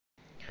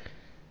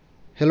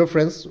Hello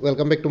friends,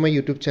 welcome back to my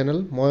YouTube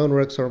channel. মই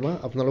Anurag Sharma.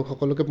 আপোনালোক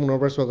সকলোকে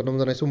পুনৰবাৰ স্বাগতম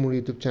জনাইছো মোৰ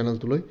YouTube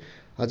চেনেলটোলৈ।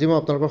 আজি মই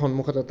আপোনালোকৰ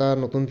সন্মুখত এটা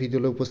নতুন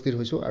ভিডিঅলৈ উপস্থিত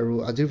হৈছো আৰু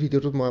আজিৰ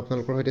ভিডিঅটোত মই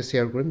আপোনালোকৰ সৈতে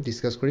শেয়াৰ কৰিম,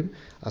 ডিসকাস কৰিম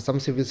আসাম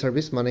সিভিল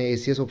সাৰ্ভিস মানে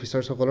ACS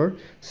অফিচাৰ সকলৰ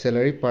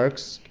স্যালাৰি,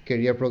 পাৰ্কস,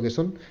 কেৰিয়াৰ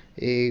প্ৰগ্ৰেছন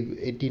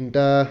এই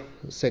তিনটা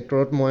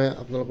সেক্টৰত মই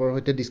আপোনালোকৰ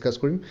সৈতে ডিসকাস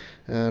কৰিম।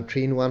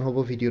 3 in 1 হ'ব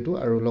ভিডিঅটো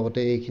আৰু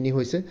লগতে এইখিনি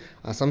হৈছে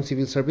আসাম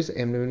সিভিল সাৰ্ভিস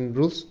এমেন্ডমেন্ট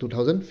ৰুলস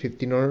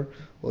 2015 ৰ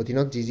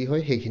অধীনত যি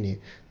হয় সেইখিনি।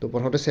 তো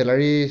প্ৰথমতে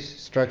স্যালাৰি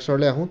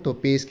ষ্ট্ৰাকচাৰলৈ আহো। তো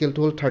পে স্কেলটো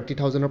হ'ল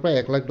 30,000 ৰ পৰা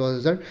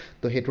 1,10,000।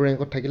 তো হেতু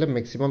ৰেংকত থাকিলে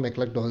ম্যাক্সিমাম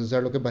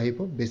 1,10,000 লৈকে বাঢ়িব।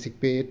 বেসিক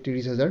পে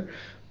 30,000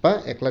 বা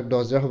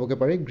 1,10,000 হ'বকে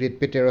পাৰি। গ্ৰেড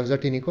পে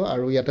 13,300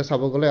 আৰু ইয়াতে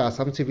চাব গলে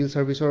আসাম সিভিল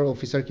সাৰ্ভিসৰ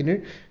অফিচাৰখিনিৰ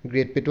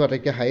গ্ৰেড পেটো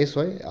আটাইতকৈ হাইয়েষ্ট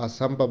হয়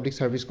আসাম পাব্লিক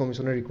সাৰ্ভিস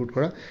কমিশনে ৰিক্ৰুট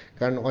কৰা,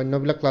 কাৰণ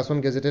অন্যবিলাক ক্লাছ 1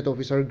 গেজেটেড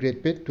অফিচাৰৰ গ্ৰেড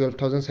পে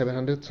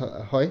 12,700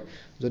 হয়।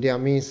 যদি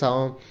আমি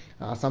চাওঁ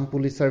আসাম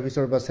পুলিচ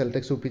সাৰ্ভিসৰ বা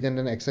সেলটেক্স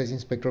সুপাৰিনটেণ্ডেণ্ট এক্সাইজ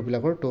ইন্সপেক্টৰ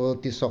বিলাকৰ তো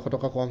 300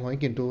 টকা কম হয়,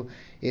 কিন্তু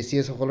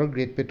ACS সকলৰ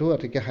গ্ৰেড পেটো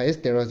আটাইতকৈ হাইয়েষ্ট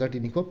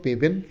 13,300 পে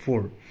বেন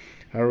 4।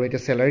 আৰু এটা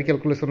স্যালাৰি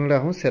ক্যালকুলেশনলৈ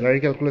আহো। স্যালাৰি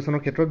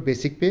ক্যালকুলেশনৰ ক্ষেত্ৰত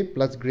basic pay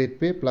plus grade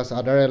pay plus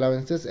আদাৰ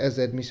এলাউৱেন্সেস as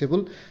এডমিসেবল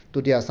to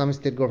the Assam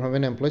state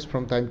government employees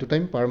from time to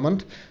time per month.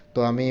 তো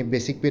আমি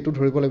বেসিক পেটো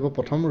ধৰিব লাগিব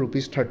প্ৰথম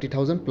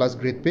 ₹30,000 প্লাস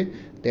গ্ৰেড পে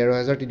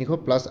 13,300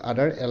 প্লাস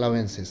আদাৰ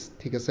এলাউৱেন্সেস।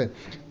 ঠিক আছে,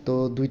 তো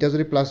দুইটা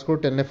যদি প্লাস কৰো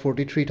তেনে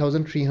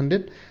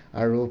 43,300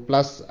 আৰু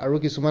প্লাস আৰু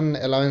কিছুমান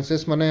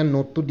এলাউৱেন্সেস মানে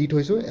নোটটো দি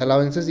থৈছো।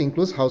 এলাউৱেন্সেস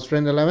ইনক্লুডস হাউস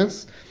rent এলাউৱেন্স,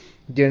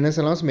 dearness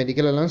allowance,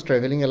 medical allowance,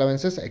 travelling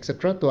এলাউৱেন্সেস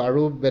et cetera. তো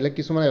আৰু বেলেগ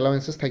কিছুমান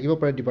এলাউৱেন্সেস থাকিব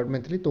পাৰে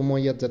ডিপাৰ্টমেণ্টেলি। তো মই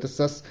ইয়াত যাতে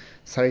জাষ্ট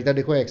 4টা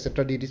দেখুৱাই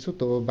এক্সেট্ৰা দি দিছো,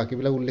 তো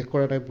বাকিবিলাক উল্লেখ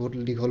কৰা নাই বহুত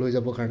দীঘল হৈ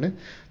যাব কাৰণে।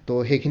 তো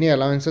সেইখিনি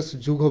এলাউৱেন্সেস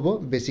যোগ হ'ব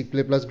basic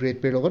pay plus grade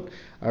pay লগত।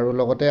 আৰু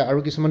লগতে আৰু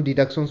কিছুমান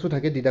ডিডাকশনসও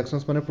থাকে।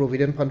 ডিডাকশনস মানে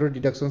প্ৰভিডেন্ট ফাণ্ডৰ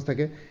ডিডাকশনস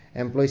থাকে,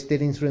 এমপ্লয়ি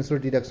ষ্টেট ইন্সুৰেন্সৰ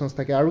ডিডাকশনস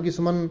থাকে, আৰু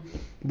কিছুমান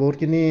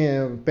বহুতখিনি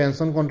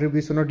পেনশন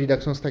কন্ট্ৰিবিউশনৰ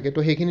ডিডাকশনস থাকে। তো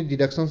সেইখিনি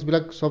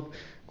ডিডাকশনসবিলাক সব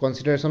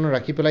কনসিডাৰেশ্যন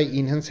ৰাখি পেলাই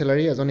ইনহেন্স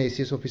স্যালাৰি এজন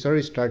ACS অফিচাৰৰ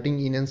ষ্টাৰ্টিং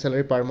ইনহেন্স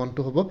স্যালাৰি পাৰ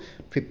মান্থটো হ'ব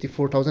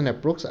 54,000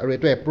 এপ্ৰক্স। আৰু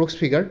এইটো এপ্ৰক্স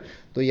ফিগাৰ,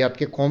 তো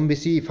ইয়াতকৈ কম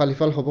বেছি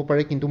ইফাল হ'ব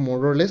পাৰে, কিন্তু মোৰ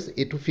অৰ লেছ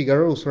এইটো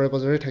ফিগাৰৰ ওচৰে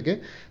পাজৰে থাকে।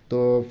 তো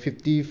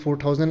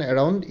 54,000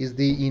 around is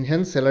the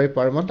enhance স্যালাৰি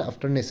per month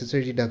after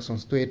necessary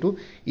ডিডাকশনস। তো এইটো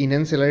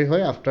ইনহেন্স স্যালাৰি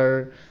হয় after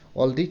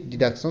all the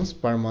ডিডাকশনস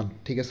per month.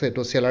 ঠিক আছে,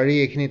 তো স্যালাৰি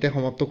এইখিনিতে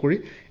সমাপ্ত কৰি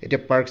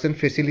এতিয়া পাৰ্কস এণ্ড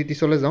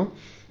ফেচিলিটিছলৈ যাওঁ।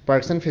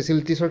 Parks and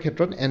facilities or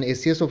khetrat, an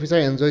ACS officer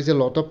enjoys a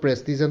lot of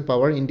prestige and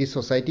power in the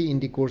society in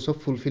the course of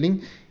fulfilling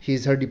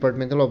his her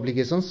departmental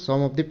obligations.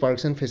 Some of the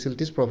parks and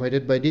facilities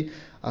provided by the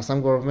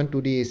Assam government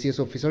to the ACS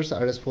officers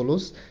are as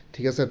follows.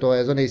 ঠিক আছে, তো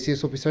এজন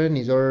ACS অফিচাৰে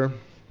নিজৰ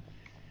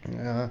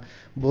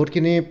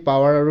বহুতখিনি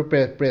power আৰু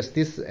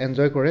Prestige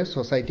enjoy কৰে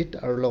ছ'চাইটিত।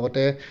 আৰু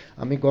লগতে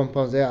আমি গম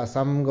পাওঁ যে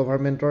আসাম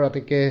গভৰ্ণমেণ্টৰ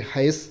আটাইতকৈ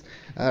হাইয়েষ্ট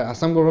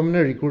আসাম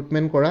গভৰ্ণমেণ্টে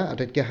ৰিক্ৰুটমেণ্ট কৰা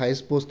আটাইতকৈ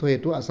হাইয়েষ্ট পোষ্ট হয়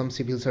এইটো আসাম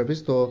চিভিল সাৰ্ভিস।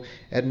 তো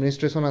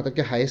এডমিনিষ্ট্ৰেশ্যন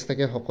আটাইতকৈ হাইয়েষ্ট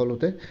থাকে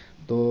সকলোতে।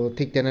 তো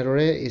ঠিক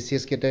তেনেদৰে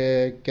ACS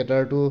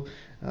কেডাৰটো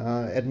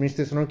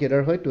এডমিনিষ্ট্ৰেশ্যনৰ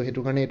কেডাৰ হয়। তো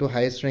সেইটো কাৰণে এইটো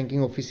হাইয়েষ্ট ৰেংকিং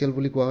অফিচিয়েল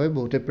বুলি কোৱা হয়।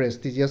 বহুতে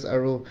প্ৰেষ্টিজিয়াছ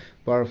আৰু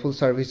পাৱাৰফুল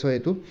ছাৰ্ভিচ হয়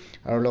এইটো।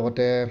 আৰু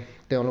লগতে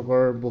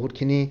তেওঁলোকৰ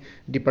বহুতখিনি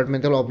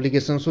ডিপাৰ্টমেণ্টেল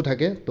অব্লিগেশ্যনছো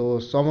থাকে। তো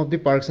সম অফ দি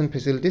পাৰ্কস এণ্ড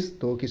ফেচিলিটিজ,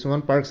 তো কিছুমান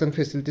পাৰ্কস এণ্ড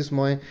ফেচিলিটিজ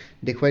মই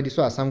দেখুৱাই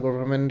দিছোঁ আসাম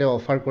গভৰ্ণমেণ্টে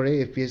অফাৰ কৰে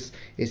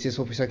ACS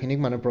অফিচাৰখিনিক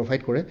মানে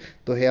প্ৰভাইড কৰে।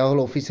 তো সেয়া হ'ল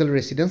অফিচিয়েল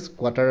ৰেচিডেন্স,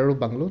 কোৱাৰ্টাৰ আৰু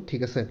বাংলো।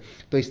 ঠিক আছে,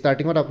 তো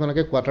ষ্টাৰ্টিঙত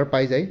আপোনালোকে কোৱাৰ্টাৰ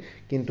পাই যায়,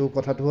 কিন্তু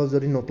কথাটো হ'ল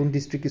যদি নতুন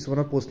ডিষ্ট্ৰিক্ট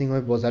কিছুমানৰ পষ্টিং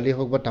হয়, বজালী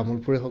হওক বা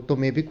তামোলপুৰে হওক, তো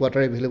মেবি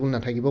কোৱাৰ্টাৰ এভেইলেবল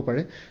নাথাকিব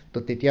পাৰে। তো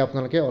তেতিয়া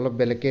আপোনালোকে অলপ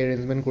বেলেগকৈ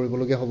এৰেঞ্জমেণ্ট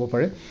কৰিবলগীয়া হ'ব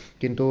পাৰে।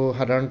 কিন্তু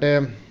সাধাৰণতে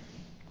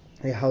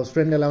এই হাউচ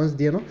ৰেণ্ট এলাউৱেন্স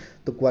দিয়ে ন,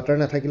 তো কোৱাৰ্টাৰ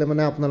নাথাকিলে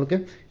মানে আপোনালোকে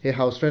সেই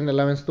হাউচ ৰেণ্ট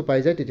এলাউৱেন্সটো পাই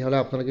যায়। তেতিয়াহ'লে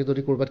আপোনালোকে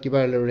যদি ক'ৰবাত কিবা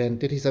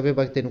ৰেণ্টেড হিচাপে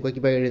বা তেনেকুৱা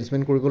কিবা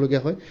এৰেঞ্জমেণ্ট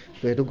কৰিবলগীয়া হয়,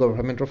 তো সেইটো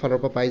গভৰ্ণমেণ্টৰ ফালৰ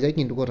পৰা পাই যায়।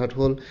 কিন্তু কথাটো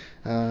হ'ল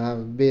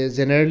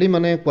জেনেৰেলি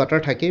মানে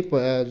কোৱাৰ্টাৰ থাকেই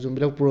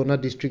যোনবিলাক পুৰণা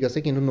ডিষ্ট্ৰিক্ট আছে,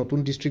 কিন্তু নতুন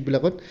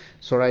ডিষ্ট্ৰিক্টবিলাকত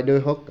চৰাইদেউ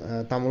হওক,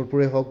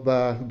 তামোলপুৰে হওক বা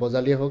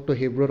বজালীয়ে হওক, তো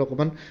সেইবোৰত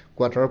অকণমান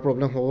কোৱাৰ্টাৰৰ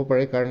প্ৰব্লেম হ'ব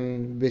পাৰে, কাৰণ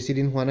বেছি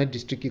দিন হোৱা নাই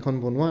ডিষ্ট্ৰিক্টকেইখন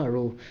বনোৱা,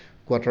 আৰু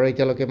কোৱাৰ্টাৰ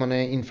এতিয়ালৈকে মানে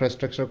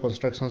ইনফ্ৰাষ্ট্ৰাকচাৰ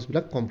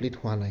কনষ্ট্ৰাকশ্যনছবিলাক কমপ্লিট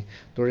হোৱা নাই।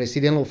 তো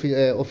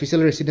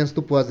অফিচিয়েল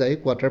ৰেচিডেন্সটো পোৱা যায়,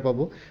 কোৱাৰ্টাৰ পাব।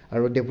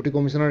 আৰু ডেপুটি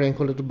কমিশনাৰ ৰেংক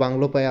হ'লেতো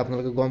বাংলো পায়,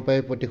 আপোনালোকে গম পায়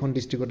প্ৰতিখন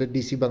ডিষ্ট্ৰিক্টতে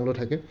DC বাংলো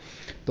থাকে।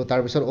 তো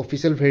তাৰপিছত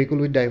অফিচিয়েল ভেহিকুল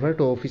উইথ ড্ৰাইভাৰ,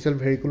 তো অফিচিয়েল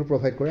ভেহিকুলো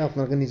প্ৰভাইড কৰে।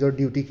 আপোনালোকে নিজৰ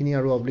ডিউটিখিনি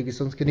আৰু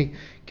অব্লিগেশ্যনছখিনি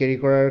কেৰি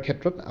কৰাৰ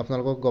ক্ষেত্ৰত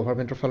আপোনালোকক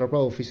গভৰ্ণমেণ্টৰ ফালৰ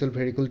পৰা অফিচিয়েল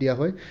ভেহিকুল দিয়া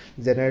হয়।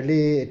 জেনেৰেলি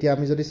এতিয়া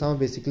আমি যদি চাওঁ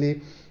বেচিকলি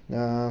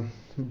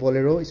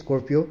বলেৰো,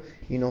 স্কৰপিঅ',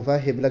 ইন'ভা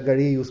সেইবিলাক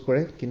গাড়ী ইউজ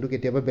কৰে, কিন্তু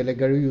কেতিয়াবা বেলেগ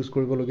গাড়ীও ইউজ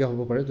কৰিবলগীয়া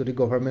হ'ব পাৰে যদি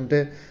গভৰ্ণমেণ্টে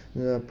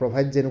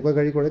প্ৰভাইড যেনেকুৱা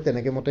গাড়ী কৰে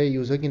তেনেকৈ মতে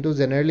ইউজ হয়। কিন্তু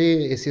জেনেৰেলি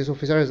ACS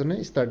অফিচাৰ এজনে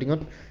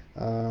ষ্টাৰ্টিঙত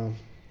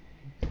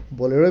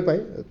বলেৰোই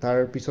পায়, তাৰ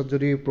পিছত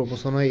যদি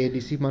প্ৰমোশ্যন হয়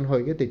ADC মান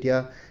হয়গৈ, তেতিয়া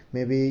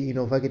মেবি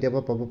ইন'ভা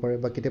কেতিয়াবা পাব পাৰে,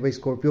 বা কেতিয়াবা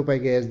স্কৰপিঅ'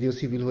 পায়গৈ SDO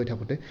চিভিল হৈ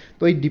থাকোঁতে।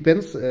 তো ইট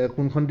ডিপেণ্ডছ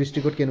কোনখন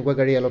ডিষ্ট্ৰিক্টত কেনেকুৱা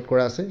গাড়ী এলট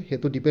কৰা আছে,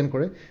 সেইটো ডিপেণ্ড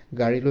কৰে।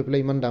 গাড়ী লৈ পেলাই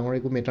ইমান ডাঙৰ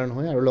একো মেটাৰ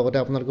নহয়। আৰু লগতে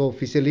আপোনালোকে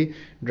অফিচিয়েলি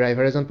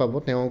ড্ৰাইভাৰ এজন পাব,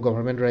 তেওঁ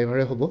গভৰ্ণমেণ্ট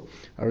ড্ৰাইভাৰে হ'ব।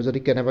 আৰু যদি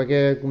কেনেবাকৈ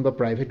কোনোবা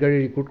প্ৰাইভেট গাড়ী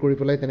ৰিক্ৰুট কৰি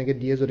পেলাই তেনেকৈ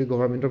দিয়ে, যদি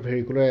গভৰ্ণমেণ্টৰ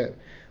ভেহিকুলৰ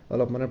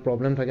অলপ মানে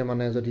প্ৰব্লেম থাকে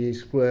মানে যদি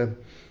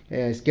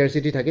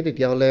স্কেৰচিটি থাকে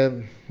তেতিয়াহ'লে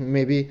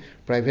মেবি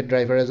প্ৰাইভেট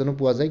ড্ৰাইভাৰ এজনো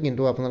পোৱা যায়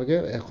কিন্তু আপোনালোকে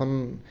এখন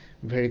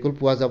ভেহিকল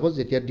পোৱা যাব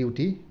যেতিয়া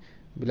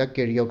ডিউটিবিলাক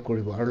কেৰি আউট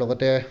কৰিব আৰু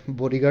লগতে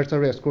বডিগাৰ্ডছ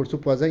আৰু এস্কৰ্টছো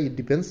পোৱা যায় ইট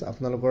ডিপেণ্ডছ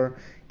আপোনালোকৰ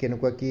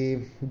কেনেকুৱা কি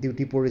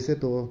ডিউটি পৰিছে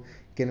তো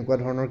কেনেকুৱা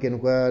ধৰণৰ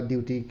কেনেকুৱা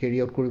ডিউটি কেৰি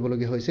আউট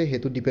কৰিবলগীয়া হৈছে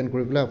সেইটো ডিপেণ্ড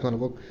কৰি পেলাই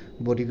আপোনালোকক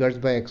বডিগাৰ্ডছ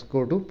বা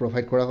এস্কৰ্টো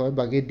প্ৰভাইড কৰা হয়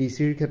বাকী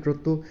ডিচিৰ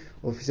ক্ষেত্ৰতো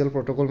অফিচিয়েল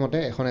প্ৰট'কল মতে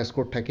এখন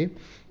এস্কৰ্ট থাকে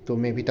তো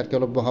মেবি তাতকৈ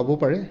অলপ বঢ়াবও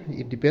পাৰে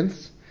ইট ডিপেণ্ডছ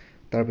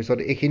তাৰপিছত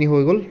এইখিনি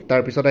হৈ গ'ল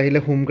তাৰপিছত আহিলে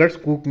হোমগাৰ্ডছ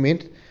cook made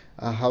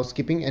house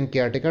keeping and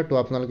caretaker তো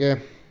আপোনালোকে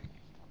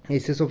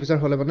ACS অফিচাৰ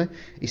হ'লে মানে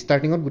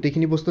ষ্টাৰ্টিঙত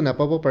গোটেইখিনি বস্তু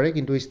নাপাব পাৰে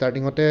কিন্তু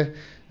ষ্টাৰ্টিঙতে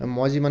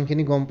মই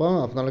যিমানখিনি গম পাওঁ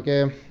আপোনালোকে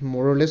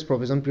মৰলেছ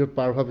প্ৰভিজন পিৰিয়ড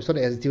পাৰ হোৱাৰ পিছত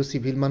SDO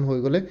চিভিল মান হৈ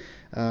গ'লে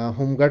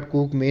home guard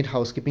cook made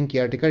house keeping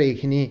caretaker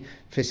এইখিনি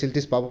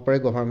ফেচিলিটিছ পাব পাৰে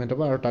গভৰ্ণমেণ্টৰ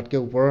পৰা আৰু তাতকৈ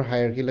ওপৰৰ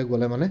হায়াৰকিলৈ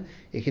গ'লে মানে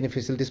এইখিনি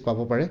ফেচিলিটিছ পাব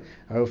পাৰে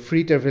আৰু ফ্ৰী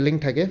ট্ৰেভেলিং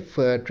থাকে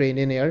ট্ৰেইন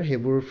এণ্ড এয়াৰ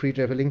সেইবোৰ ফ্ৰী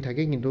ট্ৰেভেলিং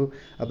থাকে কিন্তু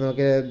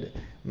আপোনালোকে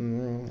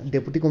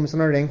ডেপুটি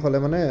কমিশ্যনাৰ ৰেংক হ'লে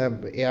মানে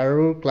এয়াৰৰ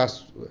ক্লাছ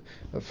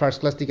ফাৰ্ষ্ট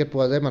ক্লাছ টিকেট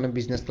পোৱা যায় মানে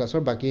বিজনেছ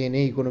ক্লাছৰ বাকী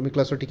এনেই ইকনমি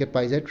ক্লাছৰ টিকেট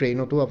পাই যায়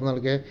ট্ৰেইনতো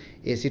আপোনালোকে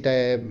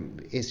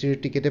এচিৰ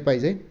টিকেটে পাই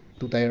যায়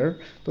 2 টায়াৰৰ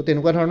তো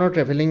তেনেকুৱা ধৰণৰ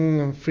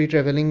ফ্ৰী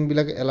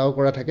ট্ৰেভেলিংবিলাক এলাউ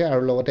কৰা থাকে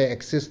আৰু লগতে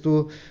access two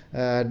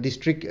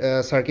district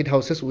circuit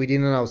houses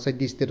within and outside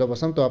the state of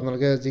Assam তো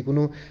আপোনালোকে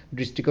যিকোনো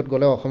ডিষ্ট্ৰিক্টত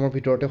গ'লে অসমৰ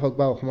ভিতৰতে হওক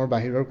বা অসমৰ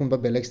বাহিৰৰ কোনোবা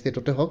বেলেগ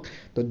ষ্টেটতে হওক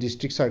তো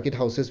ডিষ্ট্ৰিক্ট চাৰ্কিট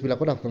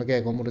হাউচেছবিলাকত আপোনালোকে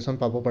একমোডেশ্যন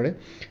পাব পাৰে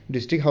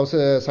ডিষ্ট্ৰিক্ট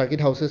চাৰ্কিট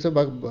হাউচেছে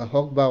বা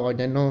হওক বা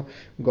অন্যান্য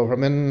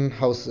গভৰ্ণমেণ্ট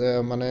হাউচ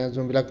মানে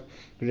যোনবিলাক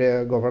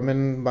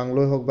গভৰ্ণমেণ্ট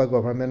বাংলোই হওক বা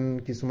গভৰ্ণমেণ্ট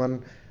কিছুমান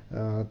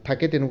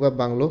থাকে তেনেকুৱা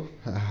বাংলো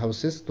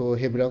হাউচেছ তো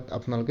সেইবিলাক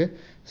আপোনালোকে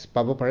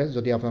পাব পাৰে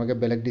যদি আপোনালোকে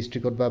বেলেগ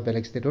ডিষ্ট্ৰিক্টত বা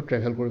বেলেগ ষ্টেটত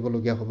ট্ৰেভেল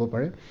কৰিবলগীয়া হ'ব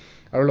পাৰে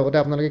আৰু লগতে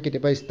আপোনালোকে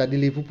কেতিয়াবা ষ্টাডি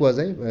লিভো পোৱা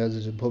যায়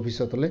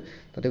ভৱিষ্যতলৈ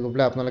তাতে গৈ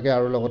পেলাই আপোনালোকে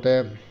আৰু লগতে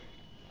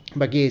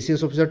বাকী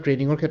ACS অফিচাৰ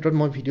ট্ৰেইনিঙৰ ক্ষেত্ৰত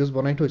মই ভিডিঅ'জ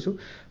বনাই থৈছোঁ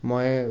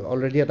মই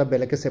অলৰেডি এটা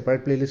বেলেগকৈ ছেপাৰেট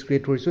প্লেলিষ্ট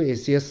ক্ৰিয়েট কৰিছোঁ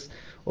ACS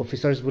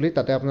অফিচাৰ্ছ বুলি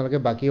তাতে আপোনালোকে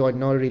বাকী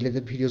অন্য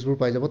ৰিলেটেড ভিডিঅ'জবোৰ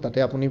পাই যাব তাতে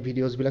আপুনি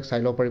ভিডিঅ'জবিলাক চাই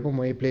ল'ব পাৰিব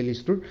মই এই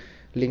প্লেলিষ্টটোৰ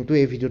লিংকটো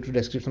এই ভিডিঅ'টোৰ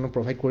ডেছক্ৰিপশ্যনত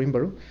প্ৰভাইড কৰিম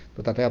বাৰু তো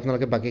তাতে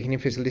আপোনালোকে বাকীখিনি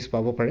ফেচিলিটিছ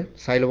পাব পাৰে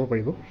চাই ল'ব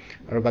পাৰিব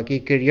আৰু বাকী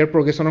কেৰিয়াৰ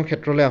প্ৰগ্ৰেশ্যনৰ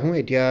ক্ষেত্ৰলৈ আহোঁ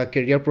এতিয়া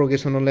কেৰিয়াৰ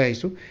প্ৰগ্ৰেশ্যনলৈ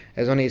আহিছোঁ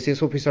এজন ACS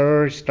অফিচাৰৰ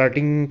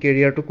ষ্টাৰ্টিং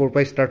কেৰিয়াৰটো ক'ৰ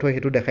পৰা ষ্টাৰ্ট হয়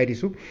সেইটো দেখাই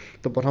দিছোঁ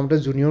তো প্ৰথমতে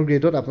জুনিয়ৰ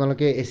গ্ৰেডত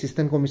আপোনালোকে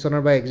এছিষ্টেণ্ট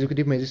কমিশ্যনাৰ বা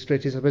এক্সিকিউটিভ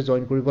মেজিষ্ট্ৰেট হিচাপে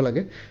জইন কৰিব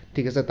লাগে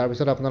ঠিক আছে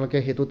তাৰপিছত আপোনালোকে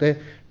সেইটোতে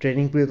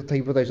ট্ৰেইনিং পিৰিয়ডত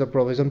থাকিব তাৰপিছত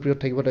প্ৰভিজন পিৰিয়ড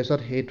থাকিব তাৰপিছত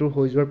সেইটো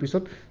হৈ যোৱাৰ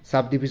পিছত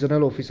চাব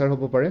ডিভিজনেল অফিচাৰ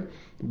হ'ব পাৰে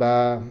বা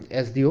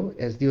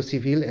SDO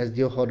চিভিল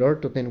SDO সদৰ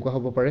তো তেনেকুৱা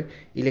হ'ব পাৰে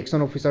ইলেকশ্যন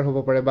অফিচাৰ হ'ব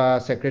পাৰে বা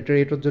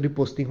ছেক্ৰেটেৰিয়েটত যদি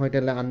পষ্টিং হয়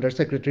তেনেহ'লে আণ্ডাৰ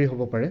ছেক্ৰেটেৰী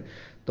হ'ব পাৰে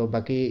তো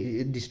বাকী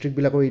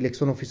ডিষ্ট্ৰিক্টবিলাকৰ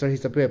ইলেকশ্যন অফিচাৰ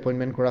হিচাপে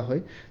এপইণ্টমেণ্ট কৰা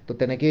হয় তো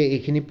তেনেকৈ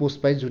এইখিনি পোষ্ট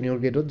পায় জুনিয়ৰ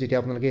গ্ৰেডত যেতিয়া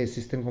আপোনালোকে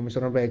এছিষ্টেণ্ট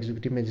কমিশ্যনাৰ বা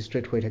এক্সিকিউটিভ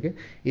মেজিষ্ট্ৰেট হৈ থাকে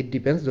ইট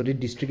ডিপেণ্ডছ যদি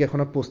ডিষ্ট্ৰিক্ট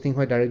এখনত পষ্টিং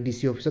হয় ডাইৰেক্ট DC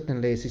অফিচত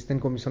তেনেহ'লে এছিষ্টেণ্ট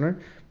কমিশ্যনাৰ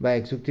বা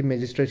এক্সিকিউটিভ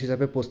মেজিষ্ট্ৰেট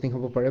হিচাপে পষ্টিং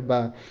হ'ব পাৰে বা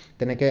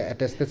তেনেকৈ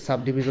এটেষ্টেড চাব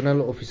ডিভিজনেল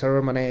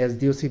অফিচাৰৰ মানে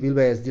SDO চিভিল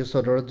বা SDO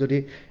সদৰত যদি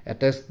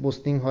এটেষ্ট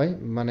পষ্টিং হয়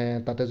মানে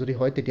তাতে যদি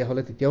হয়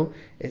তেতিয়াহ'লে তেতিয়াও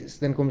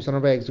এছিষ্টেণ্ট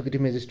কমিশ্যনাৰ বা এক্সিকিউটিভ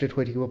মেজিষ্ট্ৰেট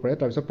হৈ থাকিব পাৰে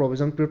তাৰপিছত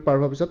প্ৰভিজন পিৰিয়ড পাৰ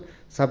হোৱাৰ পিছত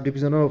চাব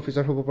ডিভিজনৰ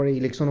অফিচাৰ হ'ব পাৰে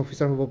ইলেকশ্যন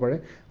অফিচাৰ হ'ব পাৰে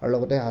আৰু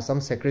লগতে আছাম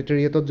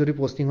ছেক্ৰেটেৰিয়েটত যদি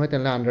পষ্টিং হয়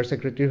তেনেহ'লে আণ্ডাৰ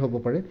ছেক্ৰেটেৰী হ'ব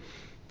পাৰে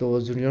তো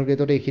জুনিয়ৰ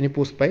গ্ৰেডত এইখিনি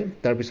পোষ্ট পায়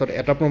তাৰপিছত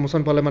এটা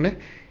প্ৰমোশ্যন পালে মানে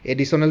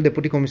এডিশ্যনেল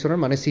ডেপুটি কমিশ্যনাৰ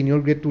মানে ছিনিয়ৰ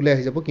গ্ৰেড 2লৈ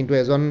আহি যাব কিন্তু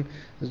এজন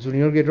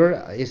জুনিয়ৰ গ্ৰেডৰ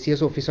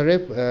ACS অফিচাৰে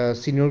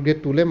ছিনিয়ৰ গ্ৰেড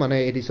 2লৈ মানে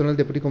এডিশ্যনেল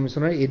ডেপুটি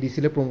কমিশ্যনাৰ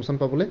ADCলৈ প্ৰমোশ্যন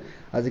পাবলৈ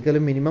আজিকালি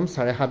মিনিমাম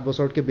 7.5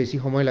 বছৰতকৈ বেছি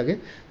সময় লাগে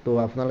তো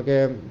আপোনালোকে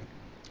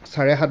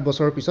 7.5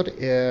 বছৰৰ পিছত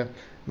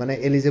মানে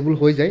এলিজিবল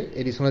হৈ যায়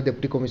এডিশ্যনেল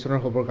ডেপুটি কমিশ্যনাৰ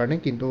হ'বৰ কাৰণে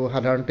কিন্তু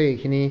সাধাৰণতে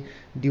এইখিনি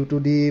ডিউ টু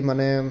দি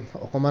মানে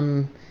অকণমান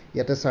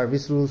ইয়াতে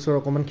ছাৰ্ভিচ ৰুলছৰ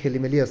অকণমান খেলি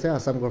মেলি আছে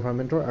আছাম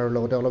গভৰ্ণমেণ্টৰ আৰু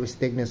লগতে অলপ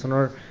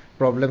ষ্টেগনেশ্যনৰ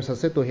প্ৰব্লেমছ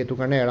আছে তো সেইটো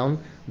কাৰণে এৰাউণ্ড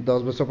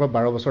 10 বছৰৰ পৰা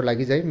 12 বছৰ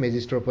লাগি যায়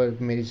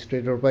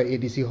মেজিষ্ট্ৰেটৰ পৰা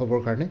ADC হ'বৰ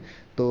কাৰণে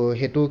তো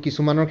সেইটো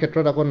কিছুমানৰ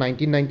ক্ষেত্ৰত আকৌ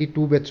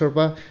 1992 বেটছৰ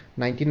পৰা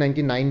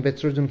 1999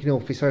 বেটছৰ যোনখিনি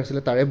অফিচাৰ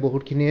আছিলে তাৰে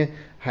বহুতখিনিয়ে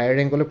হায়াৰ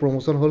ৰেংকলৈ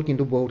প্ৰমোশ্যন হ'ল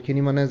কিন্তু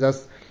বহুতখিনি মানে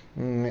জাষ্ট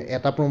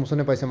এটা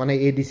প্ৰমোশ্যনে পাইছে মানে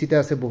ADCতে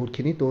আছে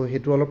বহুতখিনি তো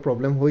সেইটো অলপ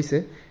প্ৰব্লেম হৈছে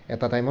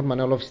এটা টাইমত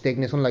মানে অলপ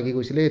ষ্টেগনেশ্যন লাগি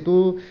গৈছিলে এইটো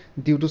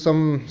ডিউ টু চাম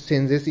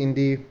changes in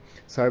the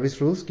service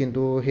rules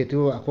কিন্তু সেইটো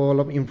আকৌ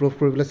অলপ ইম্প্ৰুভ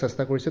কৰিবলৈ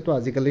চেষ্টা কৰিছে তো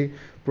আজিকালি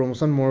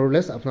প্ৰমোশ্যন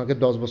মৰলেছ আপোনালোকে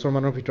 10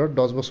 বছৰমানৰ ভিতৰত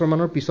 10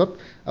 বছৰমানৰ পিছত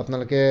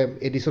আপোনালোকে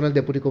এডিশ্যনেল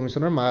ডেপুটি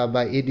কমিশ্যনাৰ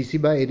বা ADC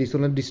বা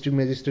এডিশ্যনেল ডিষ্ট্ৰিক্ট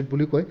মেজিষ্ট্ৰেট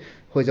বুলি কয়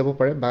হৈ যাব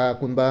পাৰে বা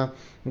কোনোবা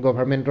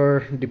গভৰ্ণমেণ্টৰ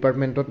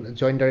ডিপাৰ্টমেণ্টত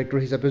জইণ্ট ডাইৰেক্টৰ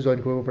হিচাপে জইন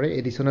কৰিব পাৰে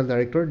এডিশ্যনেল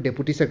ডাইৰেক্টৰ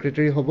ডেপুটি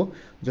ছেক্ৰেটেৰী হ'ব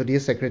যদিহে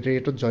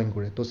ছেক্ৰেটেৰিয়েটত জইন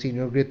কৰে তো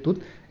ছিনিয়ৰ গ্ৰেডটোত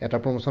এটা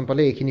প্ৰমোশ্যন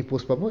পালে এইখিনি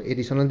পোষ্ট পাব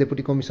এডিশ্যনেল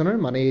ডেপুটি কমিশ্যনাৰ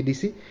মানে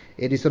ADC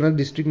এডিশ্যনেল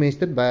ডিষ্ট্ৰিক্ট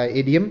মেজিষ্ট্ৰেট বা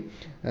ADM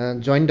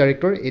joint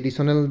director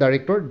additional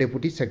director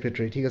deputy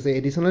secretary ঠিক আছে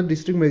এডিশ্যনেল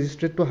ডিষ্ট্ৰিক্ট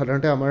মেজিষ্ট্ৰেটটো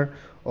সাধাৰণতে আমাৰ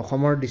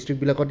অসমৰ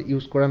ডিষ্ট্ৰিক্টবিলাকত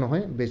ইউজ কৰা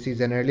নহয় বেছি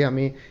জেনেৰেলি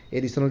আমি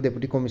এডিশ্যনেল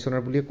ডেপুটি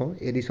কমিশ্যনাৰ বুলিয়ে কওঁ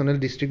এডিশ্যনেল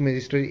ডিষ্ট্ৰিক্ট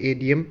মেজিষ্ট্ৰেট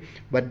ADM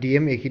বা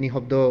DM এইখিনি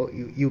শব্দ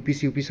UP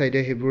চাইডে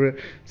সেইবোৰ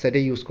চাইডে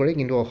ইউজ কৰে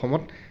কিন্তু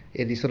অসমত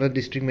এডিশ্যনেল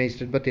ডিষ্ট্ৰিক্ট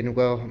মেজিষ্ট্ৰেট বা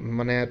তেনেকুৱা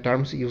মানে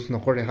টাৰ্মছ ইউজ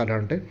নকৰে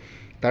সাধাৰণতে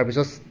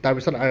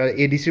তাৰপিছত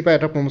ADCৰ পৰা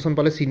এটা প্ৰমোশ্যন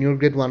পালে ছিনিয়ৰ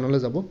গ্ৰেড 1লৈ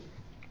যাব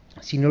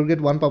সিনিয়ৰ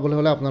গ্ৰেড 1 পাবলৈ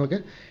হ'লে আপোনালোকে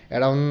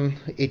এৰাউণ্ড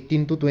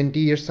 18 to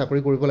 20 ইয়াৰ্ছ চাকৰি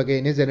কৰিব লাগে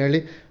এনে জেনেৰেলি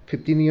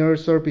 15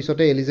 ইয়াৰ্ছৰ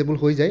পিছতে এলিজিবল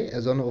হৈ যায়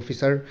এজন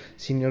অফিচাৰ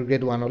সিনিয়ৰ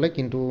গ্ৰেড 1 হলে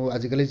কিন্তু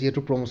আজিকালি যেহেতু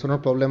প্ৰমোশনৰ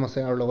প্ৰবলেম আছে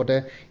আৰু লগতে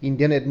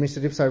ইণ্ডিয়ান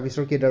এডমিনিষ্ট্ৰেটিভ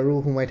সাৰ্ভিসৰ কেডাৰো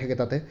হুমাই থাকে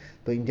তাতে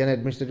তো ইণ্ডিয়ান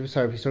এডমিনিষ্ট্ৰেটিভ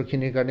সাৰ্ভিসৰ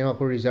খিনিৰ কাৰণেও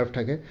আকৌ ৰিজাৰ্ভ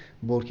থাকে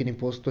বহুতখিনি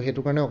পোষ্ট তো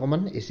হেতু কাৰণে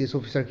অকমান ACS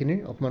অফিচাৰ খিনিৰ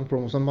অকমান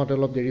প্ৰমোশন মাতে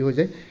অলপ দেৰি হৈ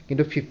যায়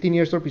কিন্তু 15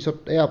 ইয়াৰ্ছৰ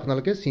পিছতে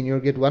আপোনালোকে সিনিয়ৰ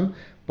গ্ৰেড 1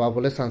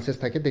 পাবলৈ চান্সেছ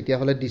থাকে তেতিয়া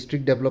হলে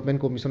ডিস্ট্ৰিক্ট ডেভেলপমেন্ট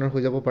কমিশনাৰ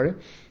হৈ যাব পাৰে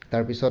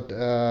তাৰ পিছত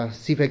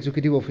চিফ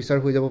এক্সিকিউটিভ অফিচাৰ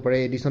হৈ যাব পাৰে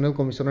এডিশনাল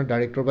কমিশনাৰ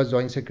ডাইৰেক্টৰ বা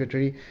জয়েন্ট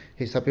সেক্ৰেটাৰী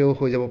হিচাপেও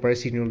হৈ যাব পাৰে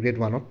সিনিয়ৰ গ্ৰেড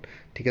 1 ত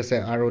ঠিক আছে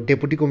আৰু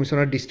ডেপুটি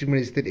কমিশনাৰ ডিস্ট্ৰিক্ট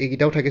মেজিস্ট্ৰেট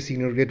এইগিটাও থাকে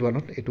সিনিয়ৰ গ্ৰেড 1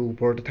 ত এটো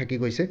ওপৰতে থাকি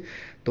গৈছে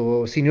তো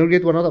সিনিয়ৰ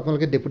গ্ৰেড 1 ত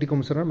আপোনালোকে ডেপুটি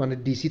কমিশনাৰ মানে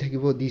ডিসি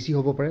থাকিব ডিসি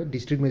হ'ব পাৰে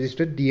district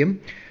মেজিস্ট্ৰেট DM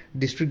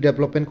district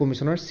development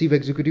commissioner chief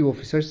executive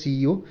officer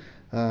CEO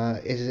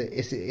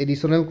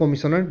additional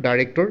commissioner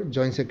director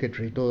joint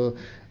secretary তো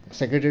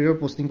সেক্ৰেটাৰীৰ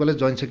পোষ্টিং পালে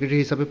জয়েন্ট সেক্ৰেটাৰী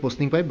হিচাপে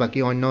পোষ্টিং পায় বাকি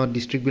অন্য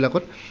ডিস্ট্ৰিক্ট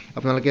বিলাকত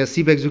আপোনালোকে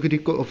চিফ এক্সিকিউটিভ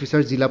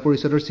অফিচাৰ জিলা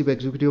পৰিষদৰ চিফ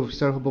এক্সিকিউটিভ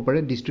অফিচাৰ হ'ব পাৰে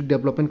ডিস্ট্ৰিক্ট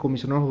ডেভেলপমেন্ট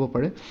কমিশনাৰ হ'ব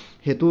পাৰে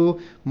হেতু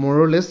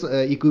মোৰলেছ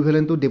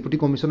ইকুইভ্যালেন্ট টু ডেপুটি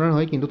কমিশনাৰ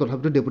হয় কিন্তু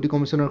তথাপিতো ডেপুটি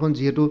কমিশনাৰখন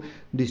যেহেতু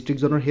ডিস্ট্ৰিক্ট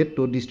জনৰ হেড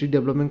তো ডিস্ট্ৰিক্ট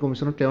ডেভেলপমেন্ট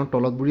কমিশনাৰ তেওঁৰ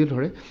তলত বুলিয়ে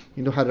ধৰে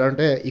কিন্তু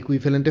সাধাৰণতে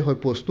ইকুইভ্যালেন্টে হয়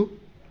পোষ্টটো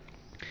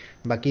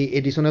বাকি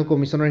এডিশনাল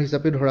কমিশনাৰ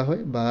হিচাপে ধৰা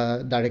হয় বা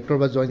ডাইৰেক্টৰ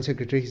বা জয়েন্ট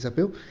সেক্ৰেটাৰী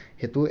হিচাপেও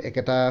হেতু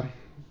একেটা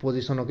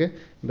পজিশনকে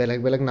বেলেগ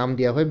বেলেগ নাম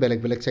দিয়া হয় বেলেগ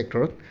বেলেগ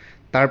সেক্টৰত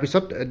তাৰ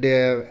পিছত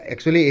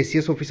একচুয়ালি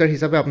ACS অফিচাৰ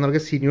হিচাপে আপোনালোকে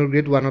সিনিয়ৰ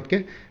গ্ৰেড 1 তকে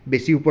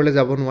বেছি ওপৰলৈ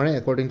যাব নোৱাৰে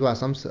according to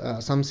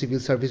Assam civil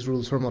service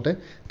ৰুলছৰ মতে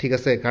ঠিক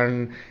আছে কাৰণ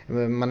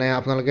মানে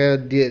আপোনালোকে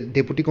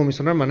ডেপুটি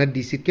কমিশনাৰ মানে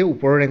ডিসিতকে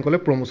ওপৰৰ ৰেংকলৈ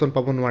প্ৰমোশন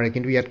পাব নোৱাৰে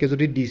কিন্তু ইয়াতকে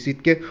যদি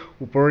ডিসিতকে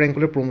ওপৰৰ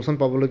ৰেংকলৈ প্ৰমোশন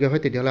পাবলগীয়া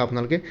হয় তেতিয়াহলে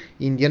আপোনালোকে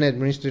ইণ্ডিয়ান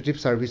এডমিনিষ্ট্ৰেটিভ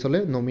সাৰ্ভিসলৈ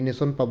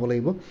নমিনেশন পাব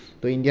লাগিব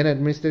তো ইণ্ডিয়ান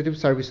এডমিনিষ্ট্ৰেটিভ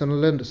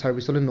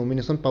সাৰ্ভিসলৈ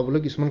নমিনেশন পাবলৈ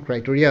কিছুমান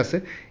ক্ৰাইটেৰিয়া আছে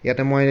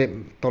ইয়াতে মই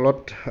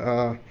তলত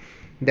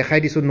দেখাই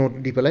দিছো নোট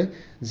দি পেলাই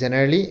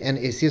generally an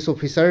ACS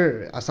officer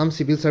Assam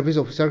civil service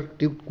officer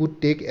could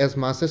take as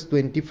much as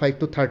 25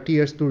 to 30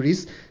 years to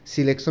reach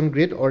selection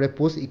grade or a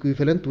post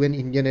equivalent to an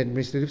Indian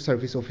administrative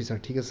service officer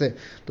ঠিক আছে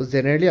তো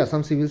generally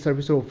Assam civil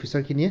service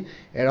officer খিনিয়ে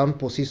around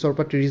 25 or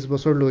 30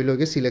 বছৰ লৈ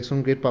লগে selection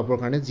grade পাবৰ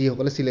কাৰণে যি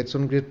সকলে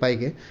selection grade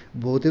পাইগে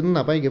বহুতে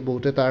নাপাইগে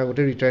বহুতে তাৰ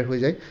আগতে ৰিটায়াৰ হৈ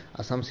যায়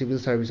Assam civil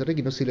service তে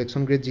কিন্তু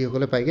selection grade যি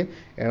সকলে পাইগে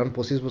around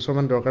 25 বছৰ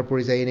মান দৰকাৰ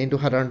পৰি যায় এনেটো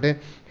সাধাৰণতে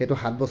হেতু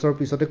 7 বছৰ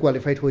পিছতে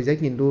কোৱালিফাইড হৈ যায়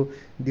কিন্তু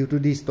due to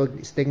the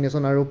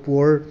stagnation আৰু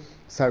poor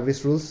service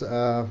rules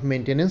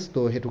maintenance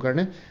তো হেতু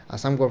কাৰণে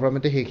আসাম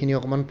গভৰ্ণমেণ্টে হেখিনি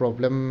অকমান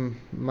প্ৰবলেম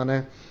মানে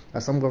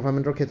আসাম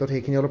গভৰ্ণমেণ্টৰ ক্ষেত্ৰত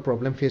হেখিনি অলপ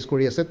প্ৰবলেম ফেস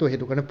কৰি আছে তো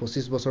হেতু কাৰণে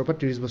 25 বছৰ পৰা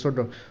 30 বছৰ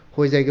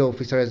হৈ যায়গে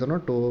অফিচাৰ এজনৰ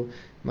তো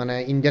মানে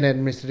ইণ্ডিয়ান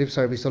এডমিনিষ্ট্ৰেটিভ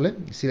সাৰ্ভিসলে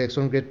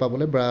সিলেকশন গ্ৰেড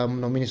পাবলে বা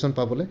নমিনেশন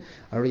পাবলে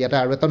আৰু ইয়াতে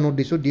আৰু এটা নোট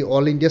দিছো the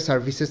all India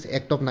সাৰ্ভিসেস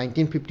act of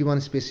 1951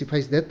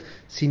 specifies that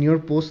senior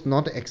posts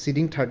not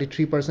exceeding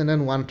 33%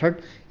 and 1/3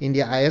 in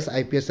the IS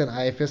IPS and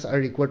IFS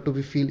are required to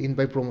be filled in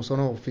by promotion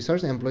of officers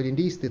employed in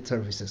the state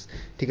services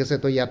ঠিক আছে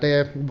তো ইয়াতে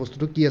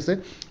বস্তুটো কি আছে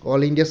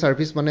all India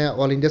service মানে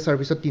all India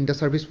সাৰ্ভিসত তিনটা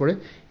service পৰে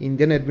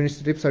ইণ্ডিয়ান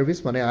এডমিনিষ্ট্ৰেটিভ সাৰ্ভিস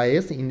মানে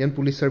IAS Indian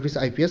police service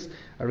IPS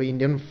আৰু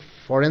Indian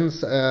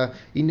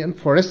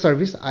forest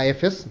service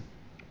IFS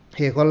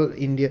Haeckel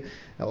India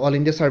all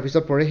India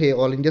সাৰ্ভিসত পৰে হে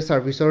অল ইণ্ডিয়া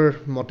সাৰ্ভিসৰ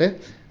মতে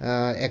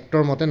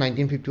এক্টৰ মতে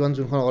 1951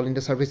 যোনখন অল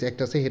ইণ্ডিয়া সাৰ্ভিস এক্ট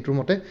আছে হেতুৰ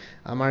মতে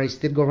আমাৰ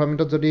ষ্টেট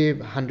গভৰ্ণমেণ্টত যদি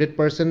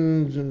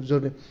 100%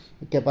 যদি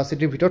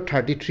ক্যাপাসিটিৰ ভিতৰত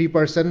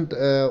 33%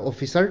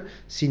 অফিচাৰ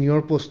সিনিয়ৰ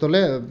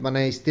পোষ্টলে মানে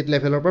ষ্টেট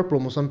লেভেলৰ পৰা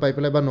প্ৰমোশন পাই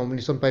পেলাই বা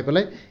নমিনেশন পাই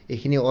পেলাই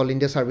এখিনি অল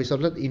ইণ্ডিয়া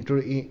সাৰ্ভিসলে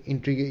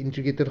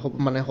ইন্টিগ্ৰেটেড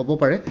মানে হ'ব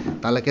পাৰে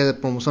তালৈকে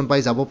প্ৰমোশন পাই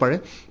যাব পাৰে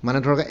মানে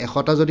ধৰক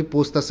 100টা যদি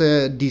পোষ্ট আছে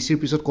ডিসিৰ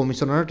পিছত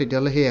কমিশনাৰ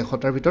তেতিয়ালে হে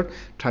 100টাৰ ভিতৰত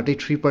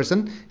 33%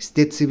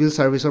 ষ্টেট সিভিল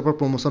সাৰ্ভিসৰ পৰা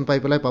প্ৰমোশন পাই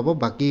পেলাই পাব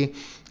বাকি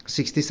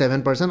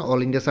 67% অল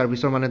ইণ্ডিয়া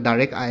সাৰ্ভিসৰ মানে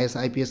ডাইৰেক্ট IS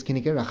IPS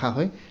খিনিকে ৰাখা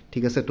হয়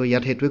ঠিক আছে তো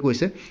ইয়াত হেতুৱে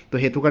কৈছে তো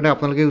হেতু কাৰণে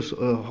আপোনালোকে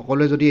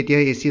সকলোৱে যদি এতিয়া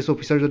ACS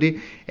অফিচাৰ যদি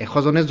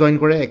 100 জনে জয়েন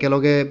কৰে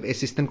একেলগে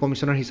এসিস্ট্যান্ট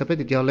কমিশনাৰ হিচাপে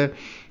তেতিয়াহলে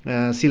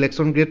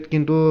সিলেকশন গ্ৰেড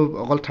কিন্তু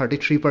অকল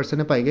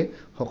 33% পাইগে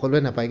সকলোৱে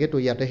নাপাইগে তো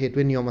ইয়াতে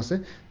হেতুৱে নিয়ম আছে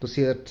তো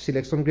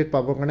সিলেকশন গ্ৰেড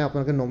পাবৰ কাৰণে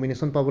আপোনালোকে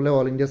নমিনেশন পাবলৈ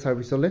অল ইণ্ডিয়া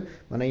সাৰ্ভিসলে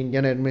মানে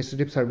ইণ্ডিয়ান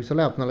এডমিনিষ্ট্ৰেটিভ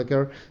সাৰ্ভিসলে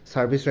আপোনালোকৰ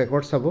সাৰ্ভিস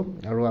ৰেকৰ্ড চাব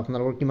আৰু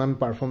আপোনালোকৰ কিমান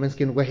পাৰফৰম্যান্স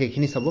কেনেকুৱা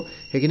হেখিনি চাব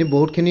হেখিনি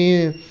বহুতখিনি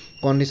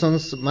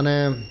কন্ডিশনস মানে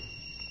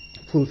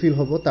ফুলফিল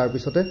হ'ব তাৰ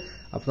পিছতে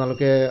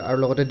আপোনালোকে আৰু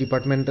লগতে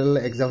ডিপাৰ্টমেন্টাল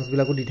এক্সামস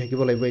বিলাকো দি থাকিব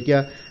লাগিব এতিয়া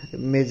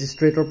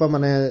মেজিস্ট্ৰেটৰ পৰা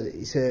মানে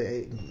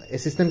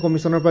এসিস্ট্যান্ট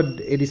কমিশনাৰ পৰা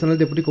এডিশনাল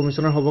ডেপুটি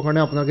কমিশনাৰ হ'ব কাৰণে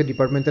আপোনালোকে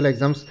ডিপাৰ্টমেন্টাল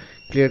এক্সামস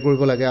ক্লিয়াৰ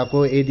কৰিব লাগে আকৌ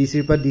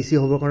এডিসিৰ পৰা ডিসি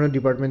হ'ব কাৰণে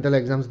ডিপাৰ্টমেন্টাল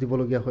এক্সামস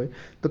দিবলগীয়া হয়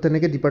তো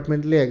তেনেকে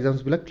ডিপাৰ্টমেন্টাল এক্সামস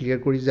বিলাক ক্লিয়াৰ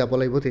কৰি যাব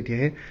লাগিব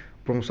তেতিয়াহে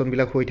প্ৰমোশন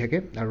বিলাক হৈ থাকে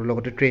আৰু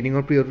লগতে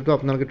ট্ৰেইনিংৰ পিৰিয়ডটো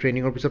আপোনালোকে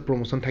ট্ৰেইনিংৰ পিছত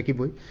প্ৰমোশন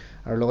থাকিবই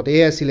আৰু লগতে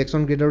এই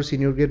সিলেকশন গ্ৰেড আৰু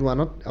সিনিয়ৰ গ্ৰেড 1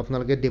 ত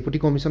আপোনালোকে ডেপুটি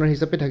কমিশনাৰ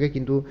হিচাপে থাকে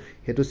কিন্তু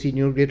হেতু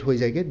সিনিয়ৰ গ্ৰেড হৈ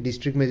যায়গে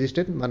ডিস্ট্ৰিক্ট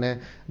মেজিস্ট্ৰেট মানে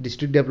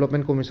district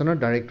development commissioner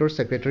director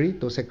secretary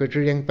তো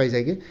সেক্ৰেটাৰী ৰেংক পাই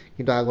যায়গে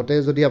কিন্তু আগতে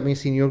যদি আপুনি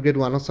সিনিয়ৰ গ্ৰেড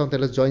 1 ত চাও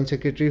তেলে জয়েন্ট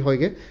সেক্ৰেটাৰী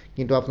হয়গে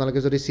কিন্তু আপোনালোকে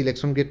যদি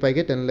selection grade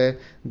পাইগে তেনলে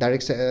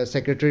direct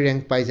secretary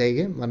rank পাই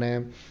যায়গে মানে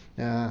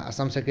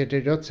আসাম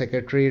সেক্ৰেটাৰীত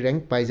সেক্ৰেটাৰী ৰেংক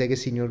পাই যায়গে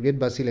সিনিয়ৰ গ্ৰেড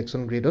বা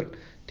সিলেকশন গ্ৰেডত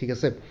ঠিক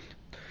আছে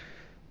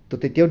তো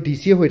তেতিয়াও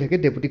ডিসি হৈ থাকে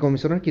ডেপুটি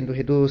কমিশনাৰ কিন্তু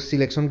হেতু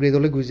সিলেকশন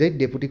গ্ৰেডলৈ গুই যায়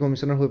ডেপুটি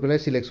কমিশনাৰ হৈ পেলাই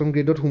সিলেকশন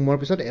গ্ৰেডত হুমৰ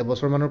পিছত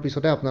এবছৰ মানৰ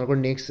পিছতে আপোনালোকৰ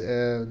নেক্সট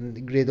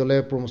গ্ৰেডলৈ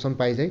প্ৰমোশন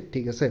পাই যায়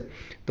ঠিক আছে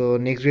তো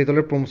নেক্সট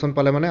গ্ৰেডলৈ প্ৰমোশন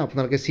পালে মানে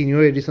আপোনালোকে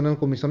সিনিয়ৰ এডিশনাল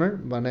কমিশনাৰ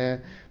মানে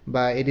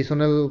বা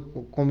এডিশনাল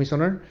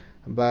কমিশনাৰ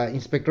বা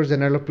inspector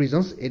general of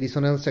প্ৰিজনছ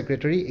additional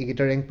secretary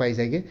এগিটাৰ rank পাই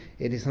যায়গে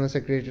additional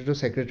secretary two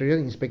সেক্ৰেটাৰিয়েল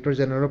inspector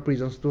general of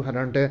প্ৰিজনছ two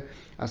সাধাৰণতে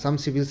আসাম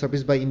সিভিল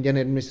সাৰ্ভিস বা ইণ্ডিয়ান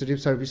এডমিনিষ্ট্ৰেটিভ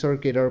সাৰ্ভিসৰ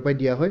কেডাৰৰ পৰা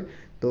দিয়া হয়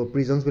তো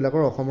প্ৰিজনছ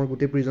বিলাকৰ অসমৰ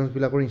গোটেই প্ৰিজনছ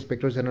বিলাকৰ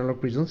ইন্সপেক্টৰ জেনাৰেল অফ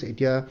প্ৰিজনছ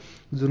এতিয়া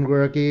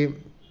যোনগৰাকী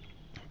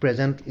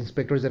প্ৰেজেন্ট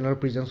ইন্সপেক্টৰ জেনাৰেল অফ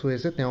প্ৰিজনছ হৈ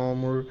আছে তেওঁ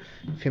মোৰ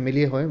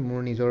ফেমিলি হয় মোৰ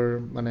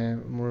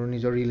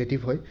নিজৰ ৰিলেটিভ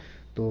হয়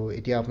তো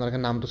এতিয়া আপোনালোকে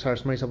নামটো সাৰ্চ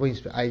মাৰি চাব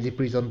আইজি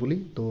প্ৰিজন বুলি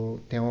তো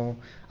তেওঁ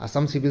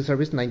আসাম সিভিল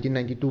সাৰ্ভিস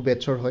 1992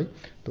 বেটছৰ হয়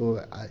তো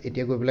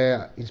এতিয়া গৈ পেলাই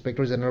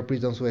ইন্সপেক্টৰ জেনাৰেল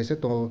প্ৰিজনছ হৈ আছে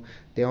তো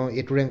তেওঁ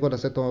এটো ৰেংকত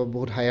আছে তো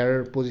বহুত হায়াৰ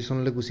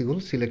পজিশনলৈ গুচি গ'ল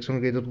সিলেকশন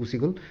গ্ৰেডত গুচি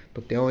গ'ল তো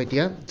তেওঁ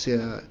এতিয়া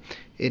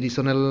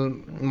এডিশনাল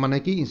মানে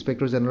কি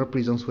ইন্সপেক্টৰ জেনাৰেল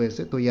প্ৰিজনছ হৈ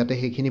আছে তো ইয়াতে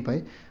সেইখিনি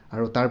পায়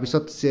আৰু তাৰ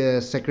পিছত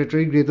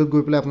সেক্ৰেটাৰী গ্ৰেডত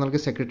গৈ পেলাই আপোনালোকে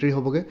সেক্ৰেটাৰী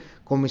হ'বগে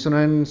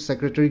commissioner and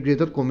secretary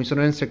গ্ৰেডত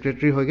commissioner and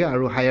secretary হয়গে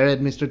আৰু হায়াৰ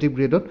এডমিনিষ্ট্ৰেটিভ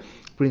গ্ৰেডত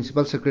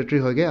প্ৰিন্সিপাল সেক্ৰেটাৰী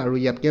হয়গে আৰু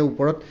ইয়াতকে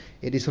ওপৰত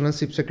এডিশনাল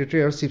চিফ সেক্ৰেটাৰী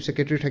আৰু চিফ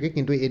সেক্ৰেটাৰী থাকে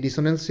কিন্তু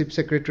এডিশনাল চিফ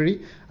সেক্ৰেটাৰী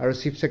আৰু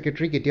চিফ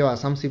সেক্ৰেটাৰী কেতিয়াও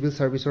আসাম সিভিল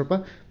সাৰ্ভিসৰ পৰা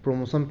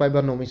প্ৰমোশন পায়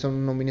বা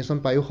নমিনেশন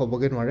পায়ও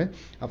হ'বগে নোৱাৰে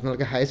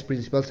আপোনালোকে হাইয়েষ্ট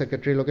প্ৰিন্সিপাল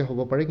সেক্ৰেটাৰী লকে হ'ব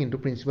পাৰে কিন্তু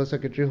প্ৰিন্সিপাল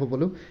সেক্ৰেটাৰী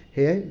হ'বলো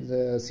হেয়াই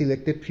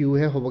সিলেক্টেড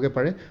ফিউহে হ'বগে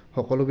পাৰে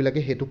সকলোবিলাকে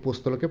হেতু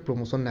পোষ্টলৈকে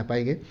প্ৰমোশন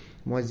নাপায়গে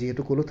মই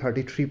যেহেতু ক'লো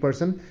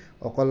 33%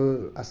 অকল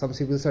আসাম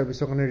সিভিল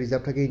সাৰ্ভিসৰ কাৰণে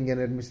ৰিজাৰ্ভ থাকে ইণ্ডিয়ান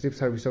এডমিনিষ্ট্ৰেটিভ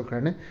সাৰ্ভিসৰ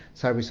কাৰণে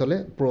সাৰ্ভিসলে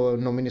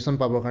নমিনেশন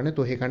পাবৰ কাৰণে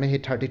তো সেইকাৰণে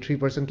সেই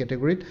 33%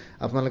 কেটেগৰীত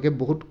আপোনালোকে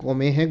বহুত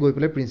কমেহে গৈ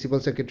পেলাই প্ৰিন্সিপাল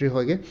সেক্ৰেটাৰী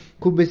হয়গে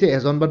খুব বেছি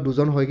এজন বা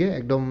দুজন হয়গে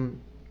একদম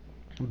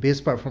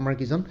বেষ্ট পাৰফৰ্মাৰ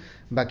কিজন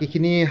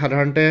বাকিখিনি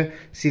সাধাৰণতে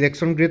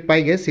selection grade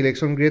পাইগে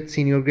selection grade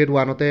senior grade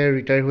 1তে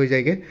retire হৈ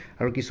যায়গে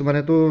আৰু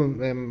কিছুমানেতো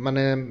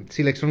মানে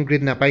selection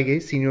grade নাপাইগে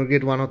senior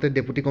grade 1তে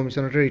deputy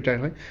কমিশনাৰতে retire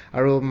হয়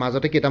আৰু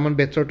মাজতে কেইটামান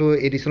বেটছৰটো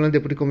এডিশনাল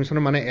ডেপুটি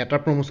কমিশনাৰ মানে এটা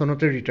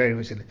প্ৰমোশনতে ৰিটায়াৰ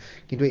হৈছিল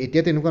কিন্তু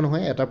এতিয়া তেনেকুৱা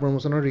নহয় এটা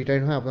প্ৰমোশনৰ ৰিটায়াৰ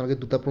নহয় আপোনালোকে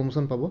দুটা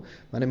প্ৰমোশন পাব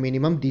মানে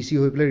মিনিমাম ডিসি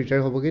হৈ পেলাই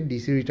ৰিটায়াৰ হ'বগে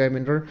ডিসি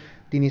ৰিটায়াৰমেন্টৰ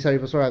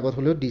 3-4 বছৰ আগত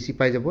হলেও ডিসি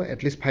পাই যাব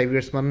এটলিষ্ট 5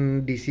 ইয়াৰ্স মান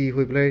ডিসি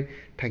হৈ পেলাই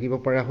থাকিব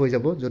পৰা হৈ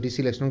যাব যদি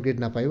সিলেকশন গ্ৰেড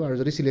নাপায় আৰু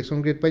যদি সিলেকশন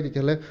গ্ৰেড পায়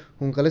তেতিয়ালে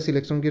সোনকালে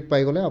সিলেকশন গ্ৰেড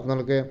পাই গলে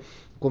আপোনালোকে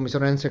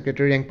কমিশনাৰ এণ্ড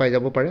সেক্ৰেটাৰী ৰেংক পাই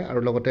যাব পাৰে আৰু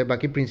লগতে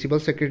বাকি প্ৰিন্সিপাল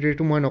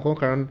সেক্ৰেটাৰীটো মই নকওঁ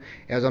কাৰণ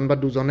এজন বা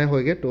দুজনে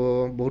হয়গে তো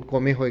বহুত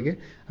কমে হয়গে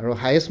আৰু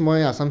হাইয়েষ্ট মই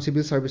আসাম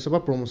সিভিল সাৰ্ভিসৰ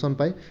পৰা প্ৰমোশন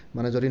পাই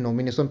মানে যদি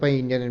নমিনেশন পাই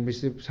ইণ্ডিয়ান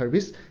এডমিনিষ্ট্ৰেটিভ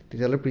সাৰ্ভিস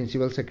তেতিয়ালে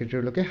প্ৰিন্সিপাল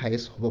সেক্ৰেটাৰী লকে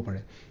হাইয়েষ্ট হ'ব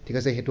পাৰে ঠিক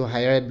আছে হেতু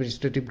হায়াৰ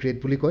এডমিনিষ্ট্ৰেটিভ গ্ৰেড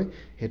বুলি কয়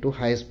হেতু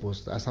হাইয়েষ্ট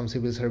পোষ্ট আসাম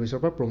সিভিল সাৰ্ভিসৰ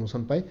পৰা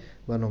প্ৰমোশন পাই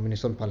বা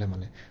নমিনেশন পালে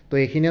মানে তো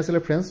এইখিনি আছিল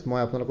ফ্ৰেন্ডছ মই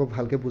আপোনালোকক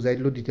ভালকে বুজাই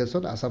দিলো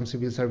ডিটেইলছত Assam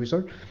civil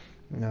সাৰ্ভিসৰ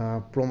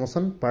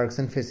promotion parks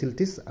and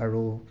facilities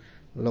আৰু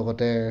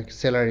লগতে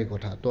স্যালাৰি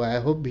কথা তো আই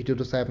হোপ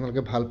ভিডিওটো চাই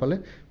আপোনালোকে ভাল পালে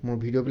মোৰ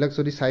ভিডিওবিলাক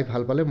যদি চাই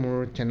ভাল পালে মোৰ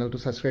চেনেলটো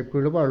সাবস্ক্ৰাইব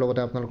কৰি ল'ব আৰু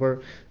লগতে আপোনালোকৰ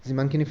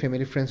যিমানখিনি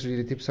ফেমিলি ফ্ৰেণ্ডছ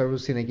ৰিলেটিভছ আৰু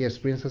চিনাকি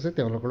এক্সপিৰিয়েন্স আছে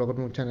তেওঁলোকৰ লগত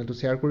মোৰ চেনেলটো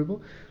শ্বেয়াৰ কৰিব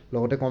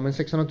লগতে কমেন্ট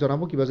সেকশনত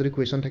জনাব কিবা যদি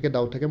কোৱেশ্চন থাকে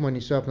ডাউট থাকে মই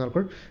নিশ্চয়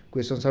আপোনালোকৰ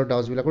কোৱেশ্চনছ আৰু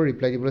ডাউটছ বিলাকৰ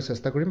ৰিপ্লাই দিবলৈ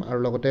চেষ্টা কৰিম আৰু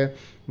লগতে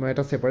মই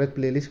এটা সেপাৰেট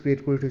প্লেলিষ্ট ক্ৰিয়েট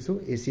কৰি থৈছো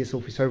ACS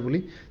অফিচাৰ বুলি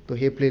তো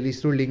সেই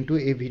প্লেলিষ্টৰ লিংকটো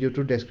এই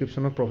ভিডিওটোৰ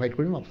ডেসক্ৰিপচনত প্ৰভাইড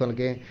কৰিম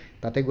আপোনালোকে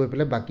তাতে গৈ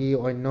পেলাই বাকি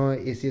অন্য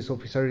ACS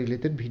অফিচাৰ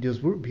ৰিলেটেড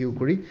ভিডিঅ'ছবোৰ ভিউ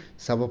কৰি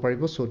চাব পাৰিব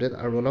so that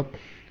আৰু অলপ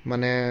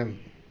মানে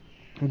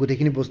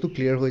গোটেইখিনি বস্তু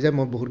ক্লিয়াৰ হৈ যায়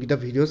মই বহুত কিটা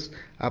ভিডিঅ'ছ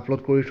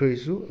আপলোড কৰি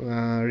থৈছো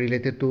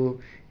related to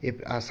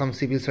Assam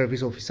civil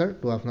service officer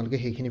তো আপোনালোকে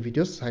সেইখিনি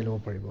ভিডিঅ'ছ চাই ল'ব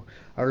পাৰিব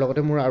আৰু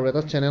লগতে মোৰ আৰু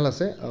এটা চেনেল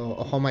আছে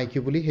অসম IQ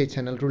বুলি সেই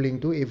চেনেলটোৰ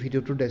লিংকটো এই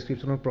ভিডিঅ'টোৰ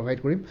ডেসক্ৰিপচনত প্ৰভাইড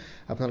কৰিম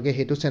আপোনালোকে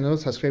হেতু চেনেলত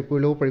সাবস্ক্ৰাইব কৰি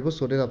ল'ব পাৰিব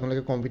so that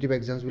আপোনালোকে কম্পিটিটিভ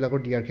এক্সামছ বিলাকৰ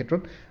দিয়াৰ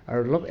ক্ষেত্ৰত আৰু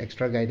অলপ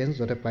এক্সট্ৰা গাইডেন্স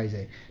যাতে পাই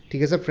যায়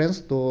ঠিক আছে ফ্ৰেণ্ডছ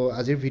তো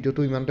আজিৰ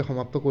ভিডিঅ'টো ইমানতে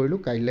সমাপ্ত কৰিলো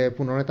কাইলে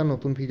পুনৰ এটা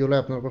নতুন ভিডিঅ'লৈ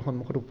আপোনালোকৰ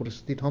সন্মুখত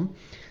উপস্থিত হ'ম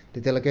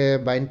তেতিয়ালৈকে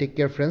বাই এণ্ড টেক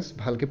কেয়াৰ ফ্ৰেণ্ডছ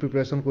ভালকে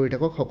প্ৰিপাৰেচন কৰি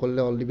থাকক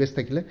সকলোলে অল দি বেষ্ট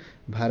থাকিলে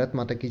ভাৰত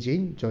মাতা কি জয়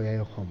জয়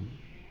অসম